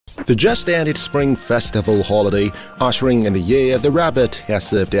The just-ended Spring Festival holiday, ushering in the Year of the Rabbit, has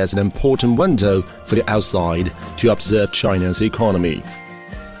served as an important window for the outside to observe China's economy.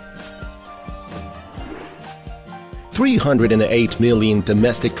 308 million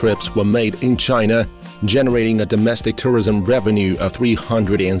domestic trips were made in China, generating a domestic tourism revenue of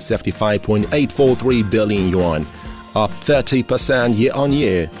 375.843 billion yuan, up 30%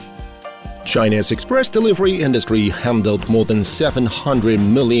 year-on-year. China's express delivery industry handled more than 700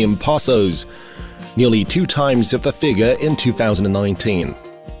 million parcels, nearly 2 times of the figure in 2019.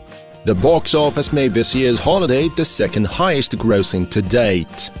 The box office made this year's holiday the second highest grossing to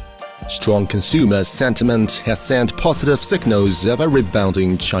date. Strong consumer sentiment has sent positive signals of a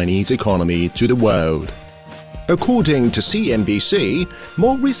rebounding Chinese economy to the world. According to CNBC,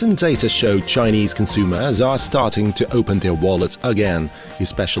 more recent data show Chinese consumers are starting to open their wallets again,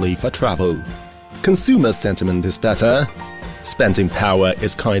 especially for travel. Consumer sentiment is better. Spending power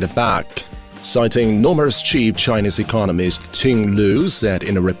is kind of back. Citing Nomura's chief Chinese economist Ting Lu said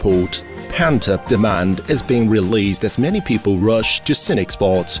in a report, pent-up demand is being released as many people rush to scenic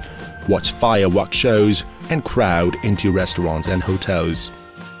spots, watch firework shows, and crowd into restaurants and hotels.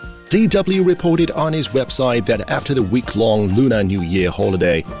 DW reported on his website that after the week-long Lunar New Year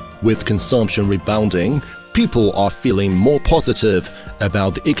holiday, with consumption rebounding, people are feeling more positive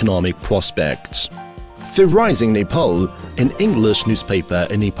about the economic prospects. The Rising Nippo, an English newspaper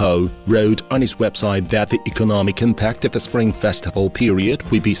in Nippo, wrote on his website that the economic impact of the Spring Festival period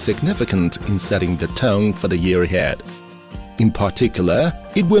will be significant in setting the tone for the year ahead. In particular,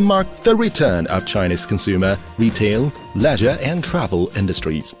 it will mark the return of China's consumer, retail, leisure and travel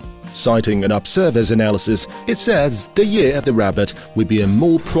industries. Citing an observer's analysis, it says the Year of the Rabbit will be a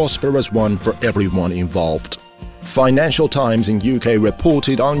more prosperous one for everyone involved. Financial Times in UK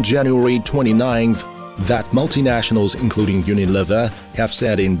reported on January 29th that multinationals including Unilever have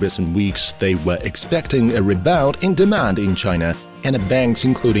said in recent weeks they were expecting a rebound in demand in China, and banks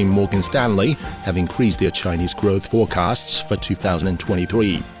including Morgan Stanley have increased their Chinese growth forecasts for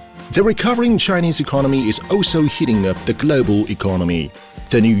 2023. The recovering Chinese economy is also heating up the global economy.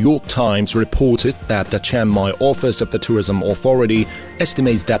 The New York Times reported that the Chiang Mai office of the Tourism Authority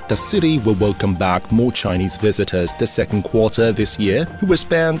estimates that the city will welcome back more Chinese visitors the second quarter this year, who will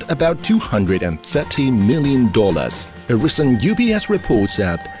spend about $230 million. A recent UBS report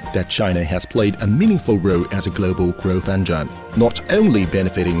said that China has played a meaningful role as a global growth engine, not only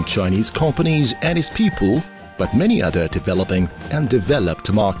benefiting Chinese companies and its people, but many other developing and developed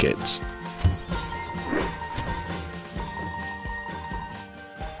markets.